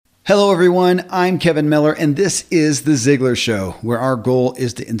Hello, everyone. I'm Kevin Miller, and this is The Ziglar Show, where our goal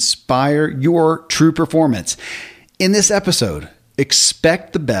is to inspire your true performance. In this episode,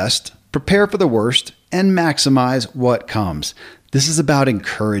 expect the best, prepare for the worst, and maximize what comes. This is about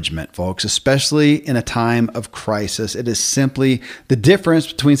encouragement, folks, especially in a time of crisis. It is simply the difference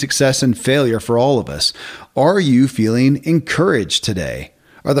between success and failure for all of us. Are you feeling encouraged today?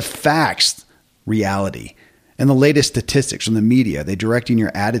 Are the facts reality? And the latest statistics from the media, are they directing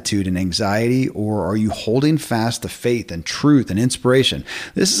your attitude and anxiety, or are you holding fast to faith and truth and inspiration?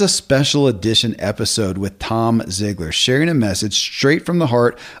 This is a special edition episode with Tom Ziglar, sharing a message straight from the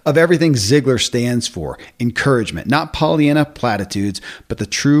heart of everything Ziglar stands for: encouragement, not Pollyanna platitudes, but the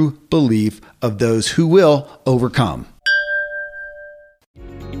true belief of those who will overcome.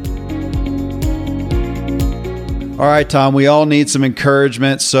 All right, Tom, we all need some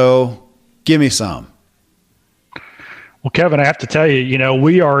encouragement, so give me some. Well, Kevin, I have to tell you,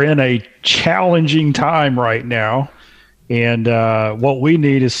 we are in a challenging time right now. And what we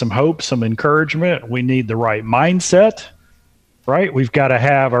need is some hope, some encouragement. We need the right mindset, right? We've got to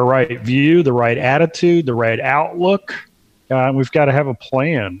have a right view, the right attitude, the right outlook. We've got to have a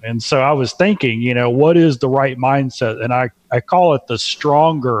plan. And so I was thinking, what is the right mindset? And I call it the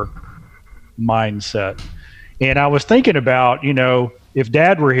stronger mindset. And I was thinking about, if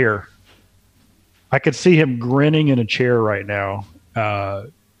Dad were here, I could see him grinning in a chair right now.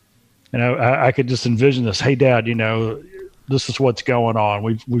 And I could just envision this. Hey, Dad, this is what's going on.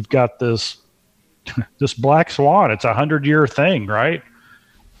 We've got this black swan. It's a 100-year thing, right?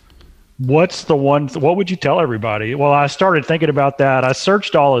 What would you tell everybody? Well, I started thinking about that. I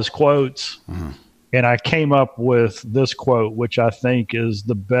searched all his quotes, and I came up with this quote, which I think is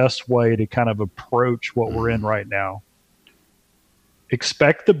the best way to kind of approach what we're in right now.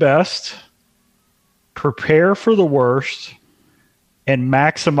 Expect the best, prepare for the worst, and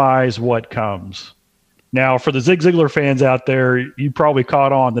maximize what comes. Now, for the Zig Ziglar fans out there, you probably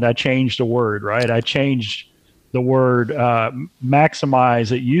caught on that I changed a word, right? I changed the word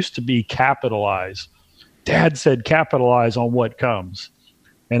maximize. It used to be capitalize. Dad said capitalize on what comes.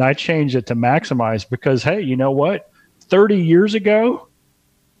 And I changed it to maximize because, hey, you know what? 30 years ago,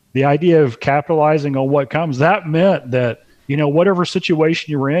 the idea of capitalizing on what comes, that meant that whatever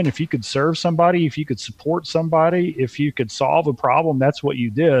situation you were in, if you could serve somebody, if you could support somebody, if you could solve a problem, that's what you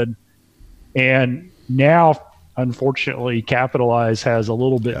did. And now, unfortunately, capitalize has a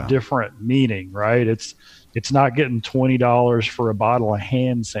little bit different meaning, right? It's not getting $20 for a bottle of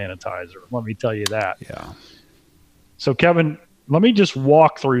hand sanitizer. Let me tell you that. Yeah. So, Kevin, let me just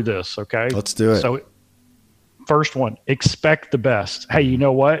walk through this, okay? Let's do it. So, first one, expect the best. Hey, you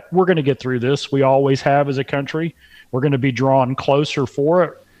know what? We're going to get through this. We always have as a country. We're going to be drawn closer for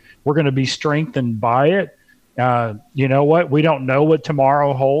it. We're going to be strengthened by it. You know what? We don't know what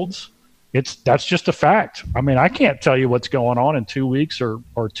tomorrow holds. That's just a fact. I mean, I can't tell you what's going on in 2 weeks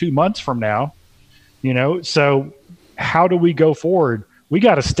or 2 months from now. So how do we go forward? We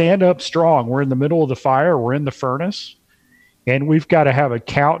got to stand up strong. We're in the middle of the fire. We're in the furnace. And we've got to have a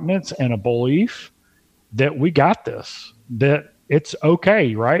countenance and a belief that we got this, that it's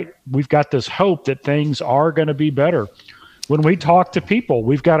okay, right? We've got this hope that things are going to be better. When we talk to people,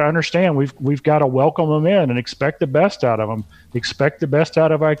 we've got to understand we've got to welcome them in and expect the best out of them. Expect the best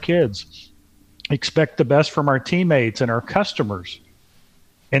out of our kids. Expect the best from our teammates and our customers.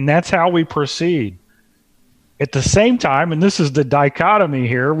 And that's how we proceed. At the same time, and this is the dichotomy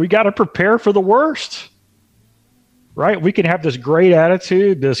here, we got to prepare for the worst, right? We can have this great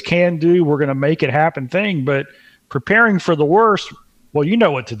attitude, this can-do, we're going to make it happen thing, but preparing for the worst, well, you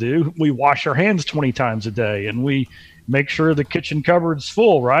know what to do. We wash our hands 20 times a day, and we make sure the kitchen cupboard's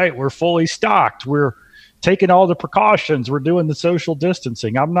full, right? We're fully stocked. We're taking all the precautions. We're doing the social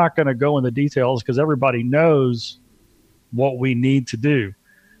distancing. I'm not going to go into details because everybody knows what we need to do.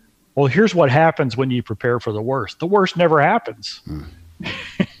 Well, here's what happens when you prepare for the worst. The worst never happens.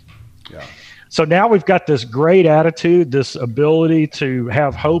 Yeah. So now we've got this great attitude, this ability to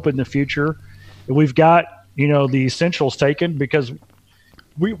have hope in the future. We've got the essentials taken because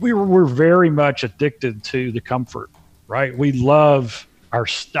we're very much addicted to the comfort, right? We love our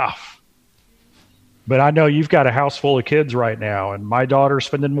stuff. But I know you've got a house full of kids right now, and my daughter's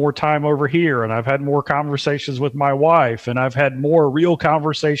spending more time over here, and I've had more conversations with my wife, and I've had more real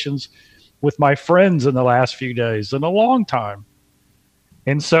conversations with my friends in the last few days in a long time.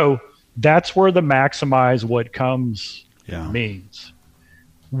 And so that's where the maximize what comes means.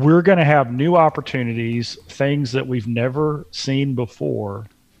 We're going to have new opportunities, things that we've never seen before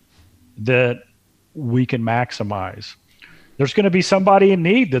that we can maximize. There's going to be somebody in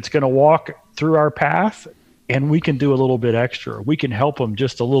need that's going to walk through our path, and we can do a little bit extra. We can help them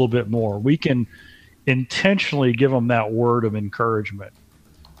just a little bit more. We can intentionally give them that word of encouragement.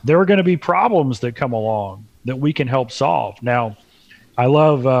 There are going to be problems that come along that we can help solve. Now, I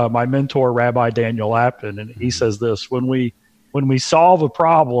love my mentor, Rabbi Daniel Lapin, and he says this: when we solve a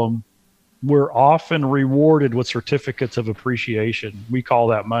problem, we're often rewarded with certificates of appreciation. We call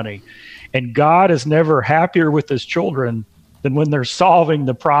that money. And God is never happier with his children than when they're solving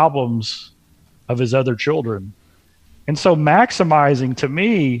the problems of his other children. And so maximizing to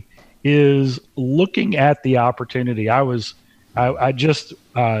me is looking at the opportunity. I just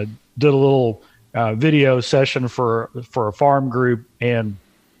did a little video session for a farm group, and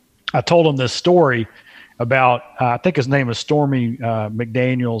I told them this story about I think his name is Stormy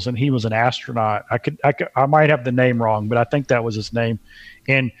McDaniels, and he was an astronaut. I might have the name wrong, but I think that was his name.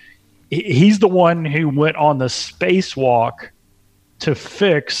 And he's the one who went on the spacewalk to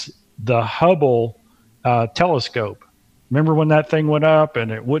fix the Hubble telescope. Remember when that thing went up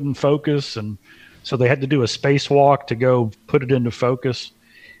and it wouldn't focus, and so they had to do a spacewalk to go put it into focus?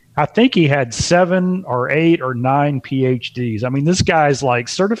 I think he had 7 or 8 or 9 PhDs. I mean, this guy's like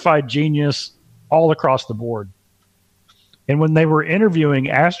certified genius all across the board. And when they were interviewing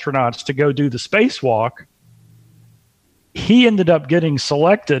astronauts to go do the spacewalk, he ended up getting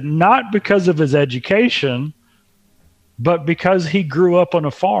selected not because of his education, but because he grew up on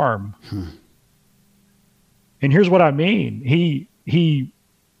a farm. And here's what I mean. He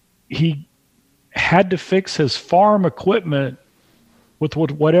had to fix his farm equipment with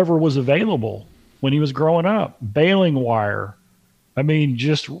whatever was available when he was growing up. Baling wire. I mean,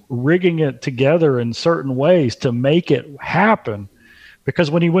 just rigging it together in certain ways to make it happen.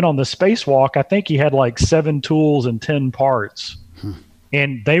 Because when he went on the spacewalk, I think he had like 7 tools and 10 parts.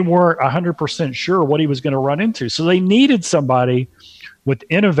 And they weren't 100% sure what he was going to run into. So they needed somebody with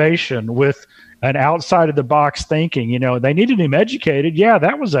innovation, with an outside of the box thinking. You know, they needed him educated. Yeah,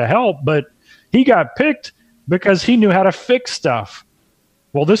 that was a help, but he got picked because he knew how to fix stuff.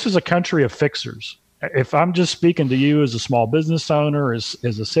 Well, this is a country of fixers. If I'm just speaking to you as a small business owner, as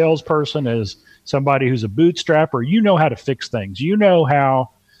a salesperson, as somebody who's a bootstrapper, you know how to fix things. You know how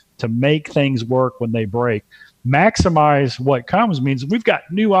to make things work when they break. Maximize what comes means we've got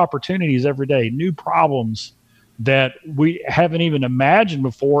new opportunities every day, new problems that we haven't even imagined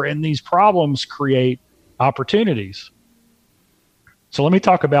before, and these problems create opportunities. So let me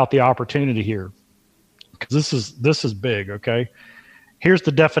talk about the opportunity here, because this is big, okay? Here's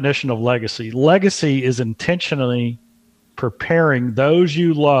the definition of legacy. Legacy is intentionally preparing those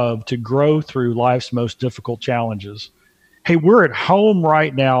you love to grow through life's most difficult challenges. Hey, we're at home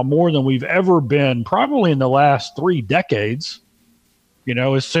right now more than we've ever been, probably in the last 3 decades. You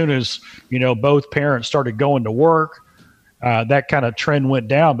know, as soon as, you know, both parents started going to work, that kind of trend went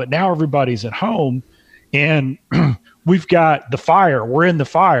down. But now everybody's at home, and we've got the fire. We're in the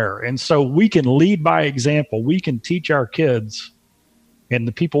fire. And so we can lead by example. We can teach our kids and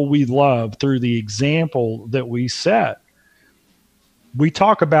the people we love through the example that we set. We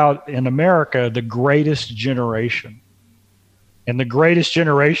talk about, in America, the greatest generation. And the greatest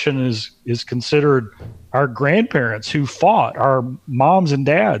generation is considered our grandparents who fought, our moms and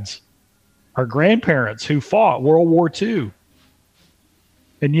dads, our grandparents who fought World War II.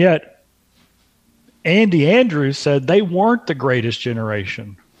 And yet, Andy Andrews said they weren't the greatest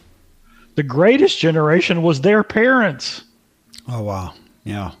generation. The greatest generation was their parents. Oh, wow.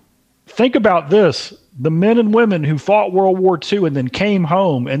 Yeah. Think about this. The men and women who fought World War II and then came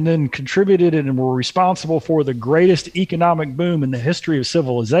home and then contributed and were responsible for the greatest economic boom in the history of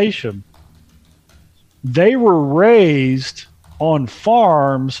civilization, they were raised on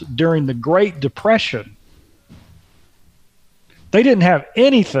farms during the Great Depression. They didn't have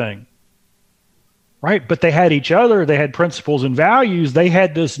anything, right? But they had each other. They had principles and values. They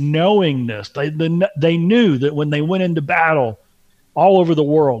had this knowingness. They knew that when they went into battle all over the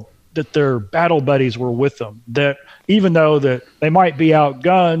world, that their battle buddies were with them, that even though that they might be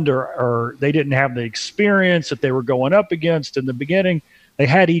outgunned or they didn't have the experience that they were going up against in the beginning, they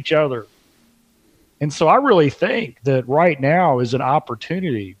had each other. And so I really think that right now is an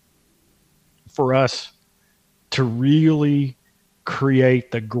opportunity for us to really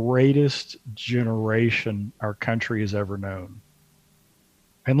create the greatest generation our country has ever known.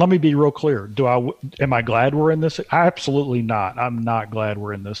 And let me be real clear. Am I glad we're in this? Absolutely not. I'm not glad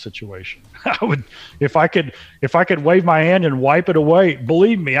we're in this situation. I would, if I could wave my hand and wipe it away,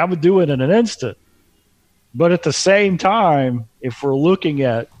 believe me, I would do it in an instant. But at the same time, if we're looking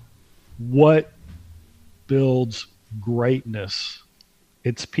at what builds greatness,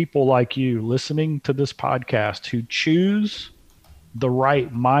 it's people like you listening to this podcast who choose the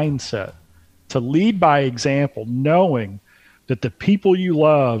right mindset to lead by example, knowing that the people you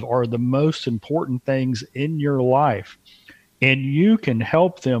love are the most important things in your life, and you can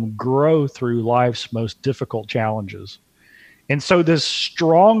help them grow through life's most difficult challenges. And so this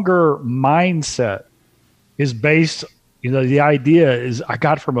stronger mindset is based, the idea is I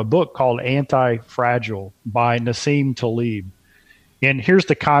got from a book called Anti-Fragile by Nassim Taleb. And here's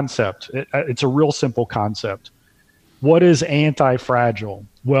the concept. It's a real simple concept. What is anti-fragile?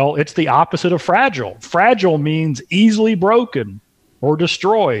 Well, it's the opposite of fragile. Fragile means easily broken or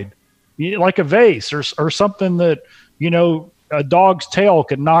destroyed, like a vase or something that, a dog's tail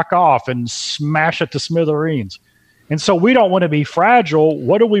could knock off and smash it to smithereens. And so we don't want to be fragile.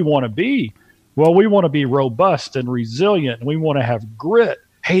 What do we want to be? Well, we want to be robust and resilient, and we want to have grit.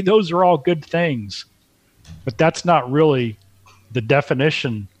 Hey, those are all good things. But that's not really the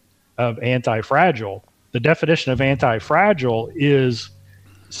definition of anti-fragile. The definition of anti-fragile is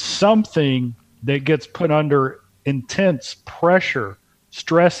something that gets put under intense pressure,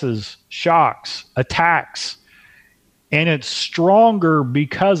 stresses, shocks, attacks, and it's stronger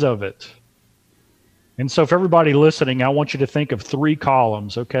because of it. And so for everybody listening, I want you to think of 3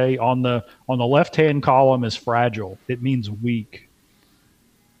 columns, okay? On the left-hand column is fragile. It means weak.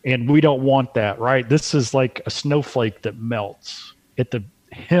 And we don't want that, right? This is like a snowflake that melts at the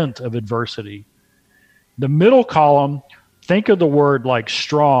hint of adversity. The middle column, think of the word like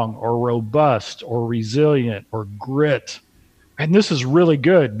strong or robust or resilient or grit. And this is really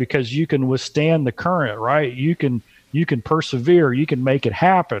good because you can withstand the current, right? You can persevere, you can make it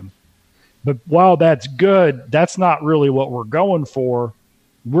happen. But while that's good, that's not really what we're going for.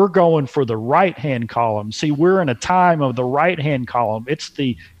 We're going for the right-hand column. See, we're in a time of the right-hand column. It's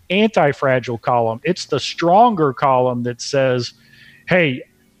the anti-fragile column. It's the stronger column that says, hey,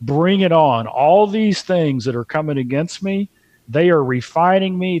 bring it on. All these things that are coming against me, they are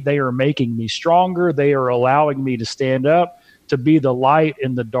refining me. They are making me stronger. They are allowing me to stand up, to be the light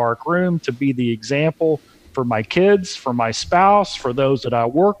in the dark room, to be the example for my kids, for my spouse, for those that I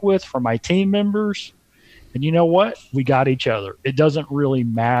work with, for my team members. And you know what? We got each other. It doesn't really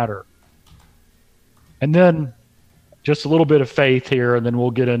matter. And then just a little bit of faith here, and then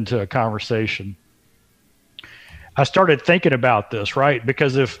we'll get into a conversation. I started thinking about this, right?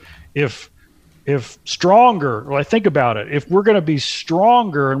 Because if stronger, well, I think about it. If we're going to be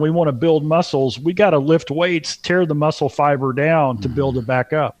stronger and we want to build muscles, we got to lift weights, tear the muscle fiber down to build it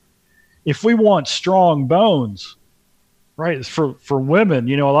back up. If we want strong bones, right, for women,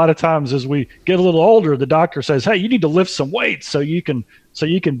 a lot of times as we get a little older, the doctor says, hey, you need to lift some weights so you can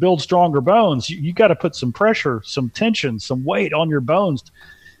build stronger bones. You got to put some pressure, some tension, some weight on your bones.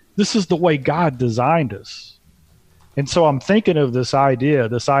 This is the way God designed us. And so I'm thinking of this idea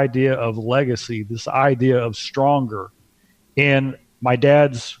of legacy, this idea of stronger. And my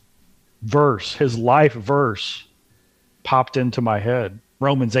dad's verse, his life verse, popped into my head.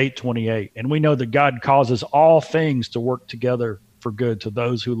 Romans 8:28. And we know that God causes all things to work together for good to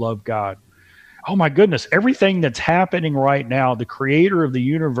those who love God. Oh my goodness, everything that's happening right now, the creator of the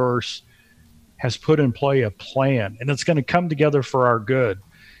universe has put in play a plan, and it's going to come together for our good.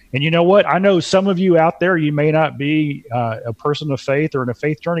 And you know what? I know some of you out there, you may not be a person of faith or in a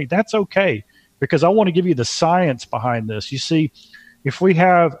faith journey. That's okay, because I want to give you the science behind this. You see, if we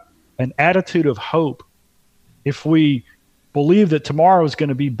have an attitude of hope, if we believe that tomorrow is going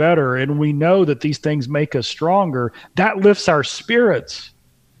to be better, and we know that these things make us stronger, that lifts our spirits.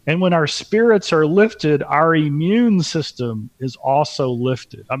 And when our spirits are lifted, our immune system is also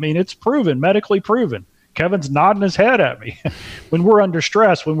lifted. I mean, it's proven, medically proven. Kevin's nodding his head at me. When we're under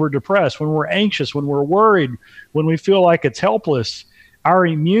stress, when we're depressed, when we're anxious, when we're worried, when we feel like it's helpless, our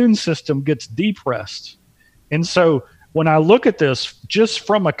immune system gets depressed. And so when I look at this just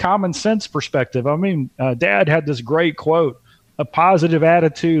from a common sense perspective, Dad had this great quote: a positive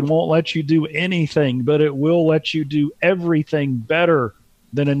attitude won't let you do anything, but it will let you do everything better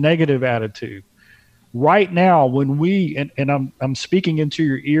than a negative attitude. Right now, when we, and I'm speaking into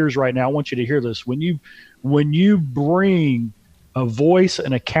your ears right now, I want you to hear this. When you bring a voice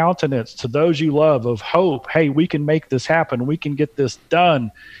and a countenance to those you love of hope, hey, we can make this happen, we can get this done,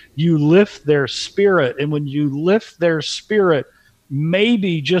 you lift their spirit. And when you lift their spirit,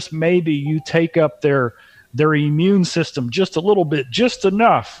 maybe, just maybe, you take up their immune system just a little bit, just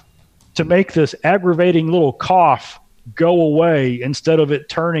enough to make this aggravating little cough go away instead of it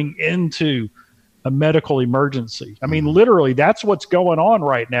turning into a medical emergency. I mean, literally, that's what's going on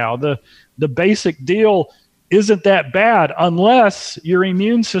right now. The basic deal isn't that bad unless your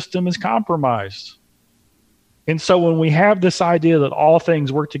immune system is compromised. And so when we have this idea that all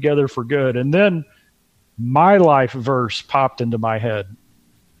things work together for good, and then my life verse popped into my head.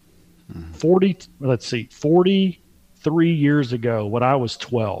 43 years ago when I was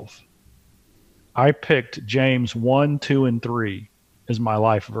 12, I picked James 1, 2, and 3 as my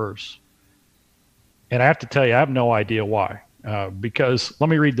life verse. And I have to tell you, I have no idea why. Because let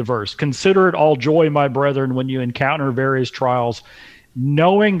me read the verse. Consider it all joy, my brethren, when you encounter various trials,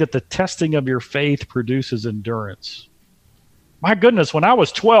 knowing that the testing of your faith produces endurance. My goodness, when I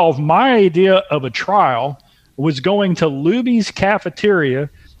was 12, my idea of a trial was going to Luby's cafeteria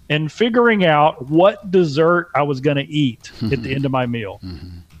and figuring out what dessert I was going to eat at the end of my meal.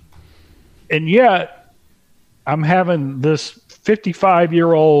 And yet, I'm having this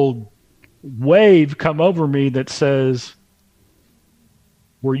 55-year-old wave come over me that says,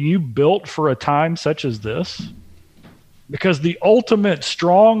 were you built for a time such as this? Because the ultimate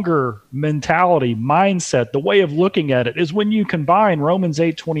stronger mentality, mindset, the way of looking at it is when you combine Romans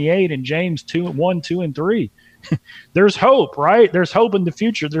 8:28 and James 1, 2, and 3. There's hope, right? There's hope in the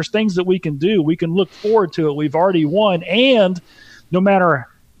future. There's things that we can do. We can look forward to it. We've already won. And no matter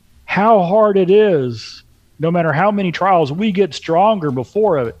how hard it is, no matter how many trials, we get stronger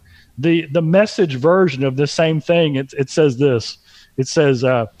before it. The Message version of the same thing, it says this. It says,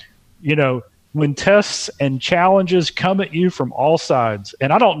 when tests and challenges come at you from all sides,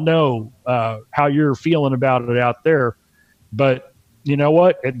 and I don't know how you're feeling about it out there, but you know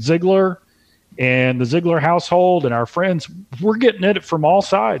what? At Ziglar and the Ziglar household and our friends, we're getting it from all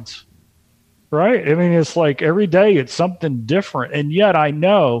sides, right? I mean, it's like every day it's something different. And yet I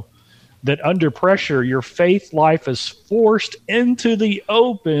know that under pressure, your faith life is forced into the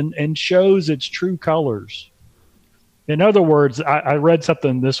open and shows its true colors. In other words, I read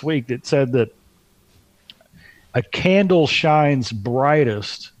something this week that said that a candle shines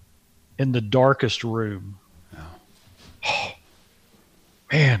brightest in the darkest room. Oh,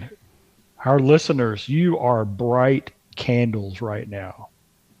 man, our listeners, you are bright candles right now,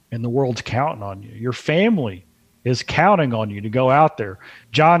 and the world's counting on you. Your family is counting on you to go out there.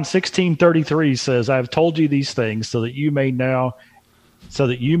 John 16:33 says, I have told you these things so that you may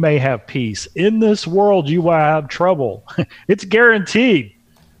have peace. In this world, you will have trouble. It's guaranteed.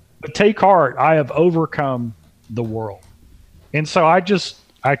 But take heart, I have overcome the world. And so I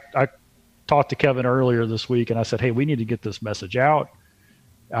talked to Kevin earlier this week, and I said, hey, we need to get this message out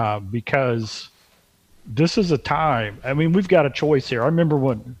because this is a time. I mean, we've got a choice here. I remember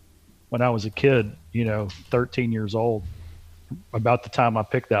when I was a kid, 13 years old, about the time I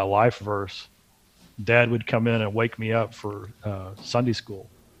picked that life verse, Dad would come in and wake me up for Sunday school,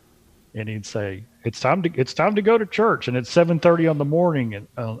 and he'd say, "It's time to go to church," and it's 7:30 in the morning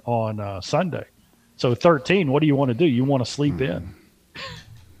on Sunday. So 13, what do you want to do? You want to sleep in.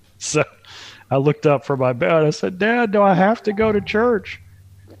 So I looked up from my bed. I said, "Dad, do I have to go to church?"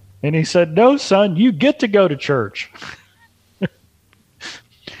 And he said, "No, son, you get to go to church."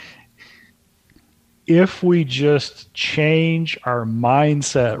 If we just change our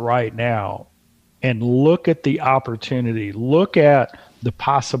mindset right now and look at the opportunity, look at the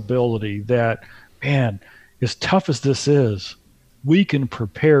possibility that, man, as tough as this is, we can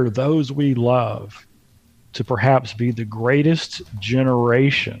prepare those we love to perhaps be the greatest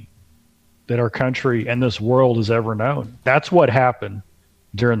generation that our country and this world has ever known. That's what happened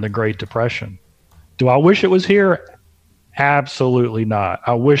during the Great Depression. Do I wish it was here? Absolutely not.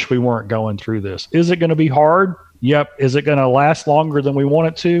 I wish we weren't going through this. Is it going to be hard? Yep. Is it going to last longer than we want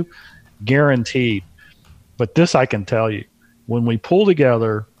it to? Guaranteed. But this I can tell you, when we pull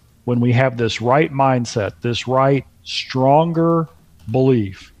together, when we have this right mindset, this right, stronger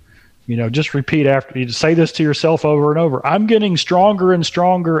belief, just repeat after you, say this to yourself over and over. I'm getting stronger and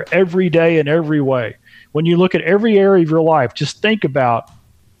stronger every day in every way. When you look at every area of your life, just think about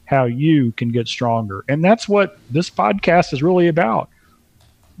how you can get stronger. And that's what this podcast is really about.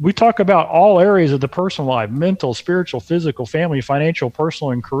 We talk about all areas of the personal life, mental, spiritual, physical, family, financial,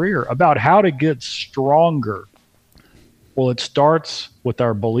 personal, and career, about how to get stronger. Well, it starts with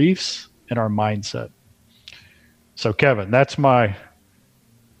our beliefs and our mindset. So, Kevin, that's my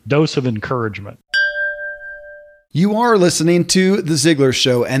dose of encouragement. You are listening to The Ziglar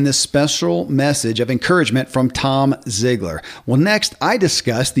Show and this special message of encouragement from Tom Ziglar. Well, next, I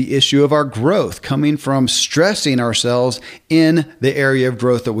discuss the issue of our growth coming from stressing ourselves in the area of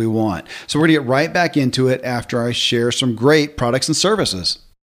growth that we want. So we're going to get right back into it after I share some great products and services.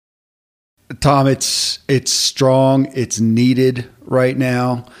 Tom, it's strong. It's needed right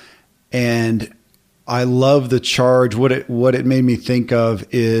now. And I love the charge. What it made me think of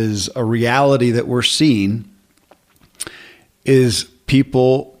is a reality that we're seeing is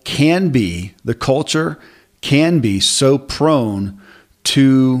the culture can be so prone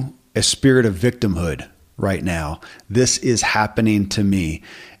to a spirit of victimhood right now. This is happening to me.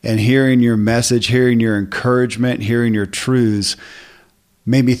 And hearing your message, hearing your encouragement, hearing your truths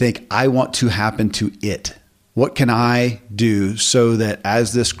made me think, I want to happen to it. What can I do so that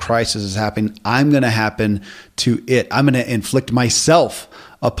as this crisis is happening, I'm going to happen to it? I'm going to inflict myself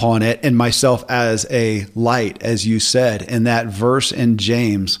upon it, and myself as a light, as you said in that verse in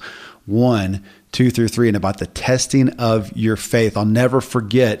James 1:2-3, and about the testing of your faith. I'll never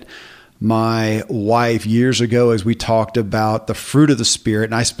forget my wife years ago as we talked about the fruit of the Spirit,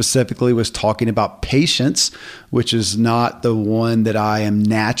 and I specifically was talking about patience, which is not the one that I am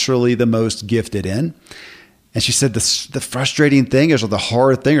naturally the most gifted in. And she said the frustrating thing is, or the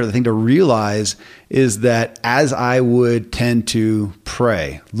hard thing, or the thing to realize is that as I would tend to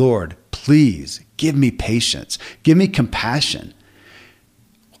pray, Lord, please give me patience, give me compassion,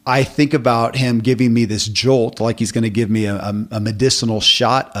 I think about him giving me this jolt, like he's going to give me a medicinal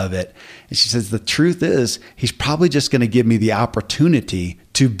shot of it. And she says, the truth is, he's probably just going to give me the opportunity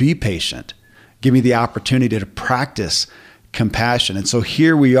to be patient, give me the opportunity to practice compassion. And so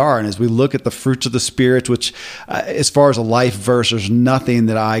here we are. And as we look at the fruits of the Spirit, which as far as a life verse, there's nothing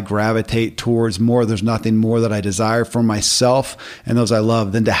that I gravitate towards more. There's nothing more that I desire for myself and those I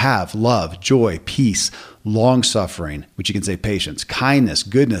love than to have love, joy, peace, long-suffering, which you can say patience, kindness,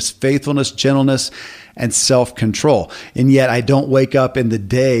 goodness, faithfulness, gentleness, and self-control. And yet I don't wake up in the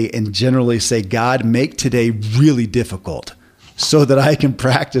day and generally say, God, make today really difficult so that I can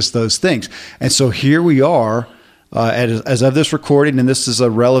practice those things. And so here we are, as of this recording, and this is a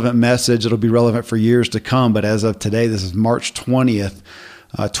relevant message. It'll be relevant for years to come. But as of today, this is March 20th,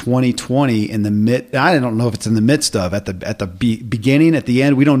 2020. I don't know if it's in the midst of, at the beginning, at the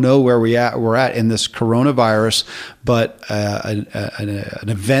end. We don't know where we're at in this coronavirus, but an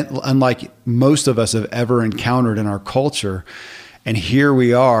event unlike most of us have ever encountered in our culture. And here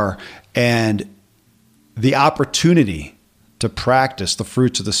we are, and the opportunity to practice the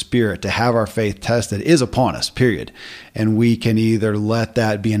fruits of the Spirit, to have our faith tested, is upon us, period. And we can either let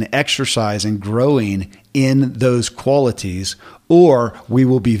that be an exercise in growing in those qualities, or we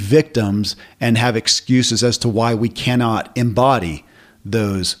will be victims and have excuses as to why we cannot embody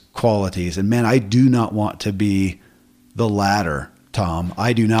those qualities. And man, I do not want to be the latter, Tom.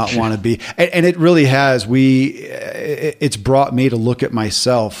 I do not want to be, and it really has, it's brought me to look at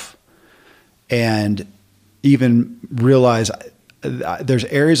myself and even realize there's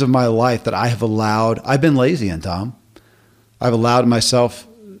areas of my life that I've been lazy in, Tom. I've allowed myself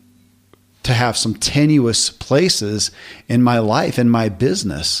to have some tenuous places in my life, in my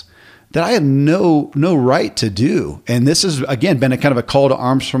business, that I have no right to do. And this has, again, been a kind of a call to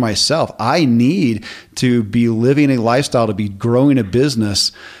arms for myself. I need to be living a lifestyle, to be growing a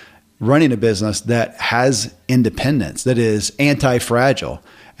business, running a business that has independence, that is anti-fragile.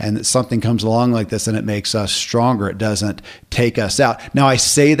 And that something comes along like this and it makes us stronger. It doesn't take us out. Now, I do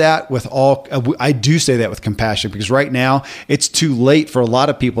say that with compassion, because right now it's too late for a lot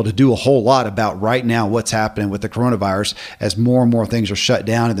of people to do a whole lot about right now what's happening with the coronavirus, as more and more things are shut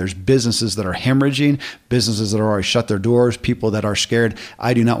down, and there's businesses that are hemorrhaging, businesses that are already shut their doors, people that are scared.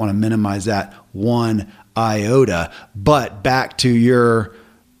 I do not want to minimize that one iota. But back to your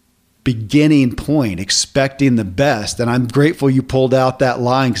beginning point, expecting the best. And I'm grateful you pulled out that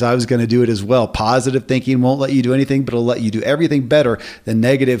line, because I was going to do it as well. Positive thinking won't let you do anything, but it'll let you do everything better than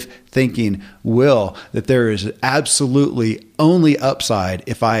negative thinking will. That there is absolutely only upside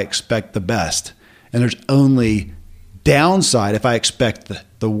if I expect the best. And there's only downside if I expect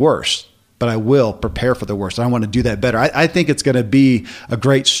the worst. But I will prepare for the worst. I want to do that better. I think it's going to be a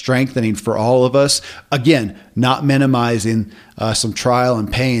great strengthening for all of us. Again, not minimizing some trial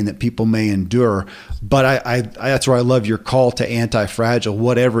and pain that people may endure. But that's where I love your call to anti-fragile.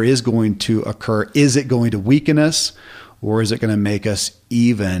 Whatever is going to occur, is it going to weaken us, or is it going to make us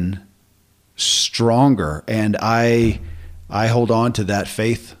even stronger? And I hold on to that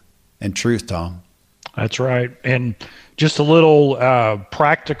faith and truth, Tom. That's right. And just a little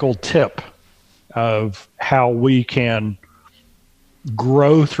practical tip of how we can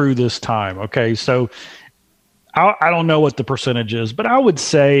grow through this time. Okay, so I don't know what the percentage is, but I would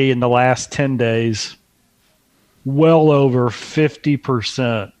say in the last 10 days, well over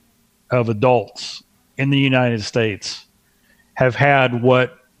 50% of adults in the United States have had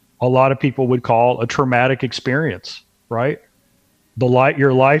what a lot of people would call a traumatic experience, right?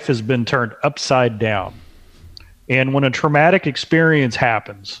 Your life has been turned upside down. And when a traumatic experience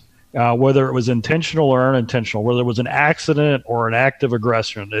happens, whether it was intentional or unintentional, whether it was an accident or an act of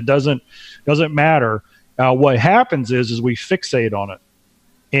aggression, it doesn't matter. What happens is we fixate on it,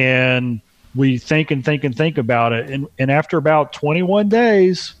 and we think and think and think about it. And after about 21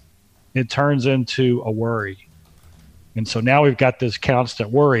 days, it turns into a worry. And so now we've got this constant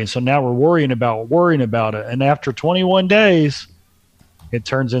worry. And so now we're worrying about it. And after 21 days, it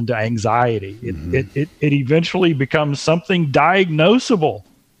turns into anxiety. It eventually becomes something diagnosable.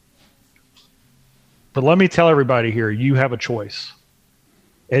 But let me tell everybody here, you have a choice.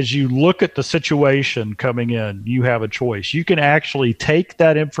 As you look at the situation coming in, you have a choice. You can actually take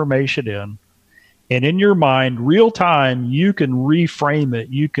that information in, and in your mind, real time, you can reframe it.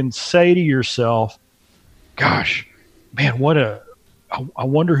 You can say to yourself, gosh, man, I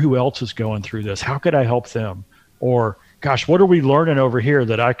wonder who else is going through this. How could I help them? Or, gosh, what are we learning over here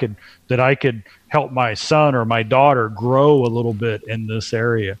that I could help my son or my daughter grow a little bit in this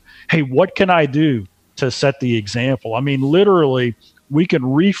area? Hey, what can I do to set the example? I mean, literally, we can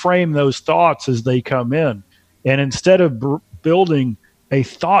reframe those thoughts as they come in. And instead of building a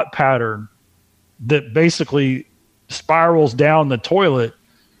thought pattern that basically spirals down the toilet,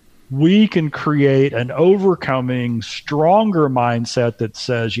 we can create an overcoming, stronger mindset that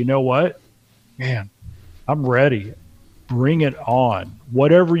says, you know what, man, I'm ready. Bring it on.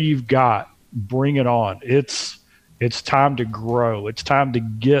 Whatever you've got, bring it on. It's time to grow. It's time to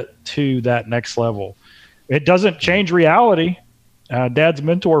get to that next level. It doesn't change reality. Dad's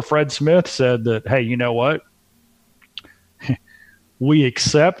mentor, Fred Smith, said that, hey, you know what? We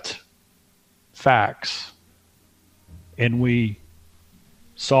accept facts and we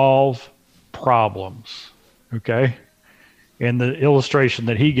solve problems. Okay? And the illustration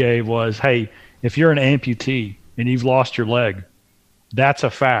that he gave was, hey, if you're an amputee and you've lost your leg, that's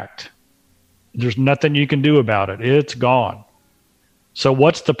a fact. There's nothing you can do about it. It's gone. So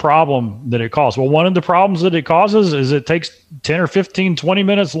what's the problem that it causes? Well, one of the problems that it causes is it takes 10 or 15, 20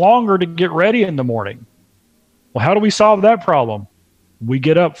 minutes longer to get ready in the morning. Well, how do we solve that problem? We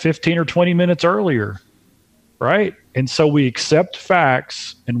get up 15 or 20 minutes earlier, right? And so we accept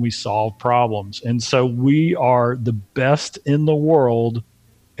facts and we solve problems. And so we are the best in the world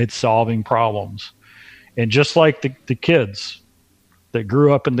at solving problems. And just like the kids that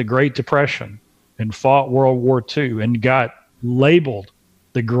grew up in the Great Depression and fought World War II and got labeled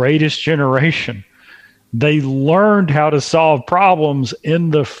the greatest generation, they learned how to solve problems in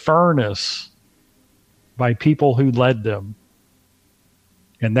the furnace by people who led them.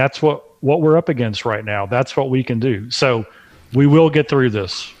 And that's what we're up against right now. That's what we can do. So we will get through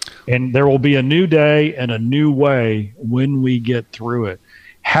this. And there will be a new day and a new way when we get through it.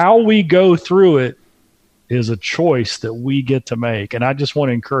 How we go through it is a choice that we get to make. And I just want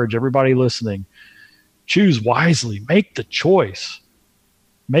to encourage everybody listening, choose wisely. Make the choice.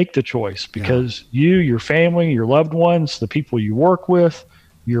 Make the choice, because you, your family, your loved ones, the people you work with,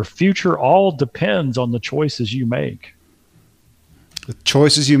 your future all depends on the choices you make. The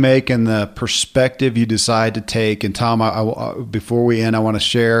choices you make and the perspective you decide to take. And Tom, before we end, I want to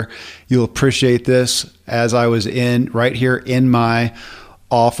share, you'll appreciate this. As I was right here in my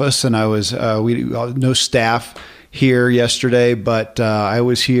office, and I was, no staff here yesterday, but I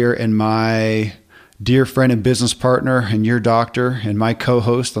was here, and my dear friend and business partner and your doctor and my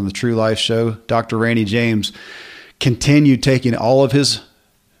co-host on the True Life Show, Dr. Randy James, continued taking all of his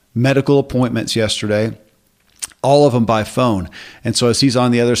medical appointments yesterday, all of them by phone. And so as he's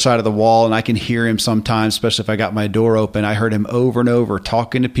on the other side of the wall, and I can hear him sometimes, especially if I got my door open, I heard him over and over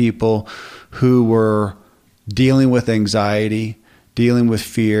talking to people who were dealing with anxiety, dealing with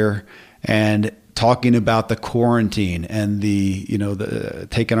fear, and talking about the quarantine and the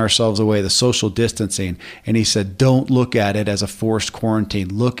taking ourselves away, the social distancing. And he said, don't look at it as a forced quarantine.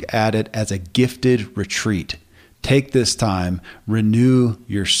 Look at it as a gifted retreat. Take this time, renew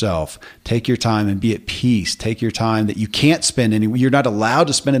yourself, take your time and be at peace. Take your time that you can't spend anywhere. You're not allowed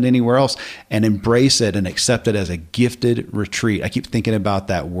to spend it anywhere else, and embrace it and accept it as a gifted retreat. I keep thinking about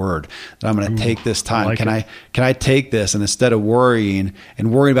that word, that I'm going to take this time. Can I take this? And instead of worrying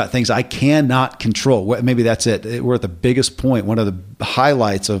about things I cannot control, maybe that's it. We're at the biggest point, one of the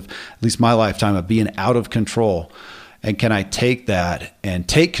highlights of at least my lifetime of being out of control. And can I take that and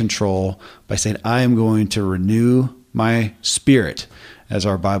take control by saying, I am going to renew my spirit, as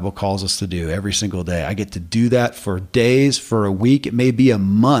our Bible calls us to do every single day. I get to do that for days, for a week, it may be a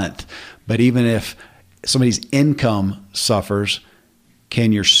month. But even if somebody's income suffers,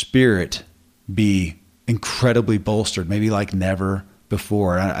 can your spirit be incredibly bolstered, maybe like never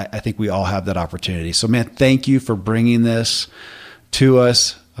before? And I think we all have that opportunity. So, man, thank you for bringing this to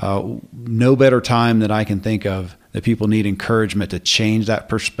us. No better time that I can think of that people need encouragement to change that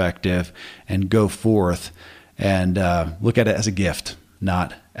perspective and go forth and look at it as a gift,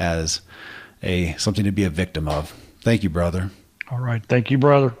 not as something to be a victim of. Thank you, brother. All right. Thank you,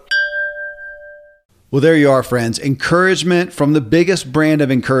 brother. Well, there you are, friends. Encouragement from the biggest brand of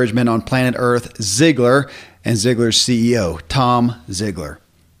encouragement on planet Earth, Ziglar, and Ziglar's CEO, Tom Ziglar.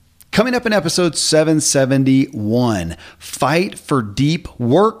 Coming up in episode 771, Fight for Deep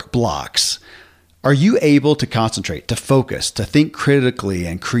Work Blocks. Are you able to concentrate, to focus, to think critically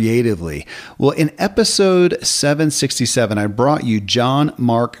and creatively? Well, in episode 767, I brought you John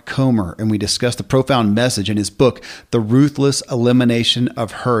Mark Comer, and we discussed the profound message in his book, The Ruthless Elimination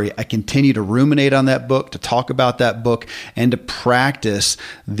of Hurry. I continue to ruminate on that book, to talk about that book, and to practice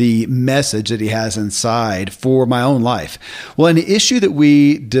the message that he has inside for my own life. Well, an issue that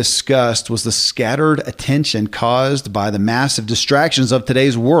we discussed was the scattered attention caused by the massive distractions of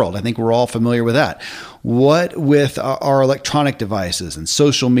today's world. I think we're all familiar with that. What with our electronic devices and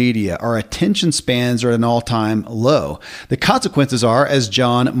social media, our attention spans are at an all-time low. The consequences are, as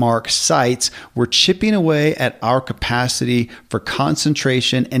John Mark cites, we're chipping away at our capacity for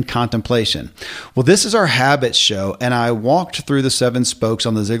concentration and contemplation. Well, this is our habits show, and I walked through the 7 spokes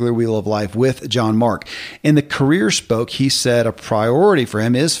on the Ziglar Wheel of Life with John Mark. In the career spoke, he said a priority for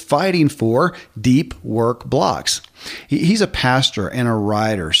him is fighting for deep work blocks. He's a pastor and a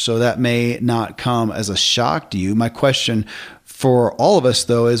writer, so that may not come as a shock to you. My question for all of us,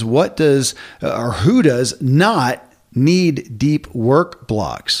 though, is what does or who does not need deep work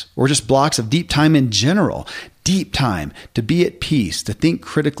blocks, or just blocks of deep time in general? Deep time to be at peace, to think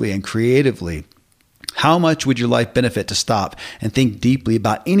critically and creatively. How much would your life benefit to stop and think deeply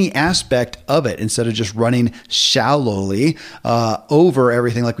about any aspect of it instead of just running shallowly over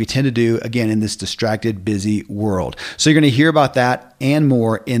everything like we tend to do, again, in this distracted, busy world? So you're going to hear about that and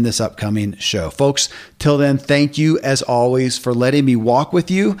more in this upcoming show. Folks, till then, thank you as always for letting me walk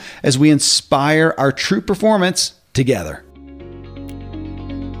with you as we inspire our true performance together.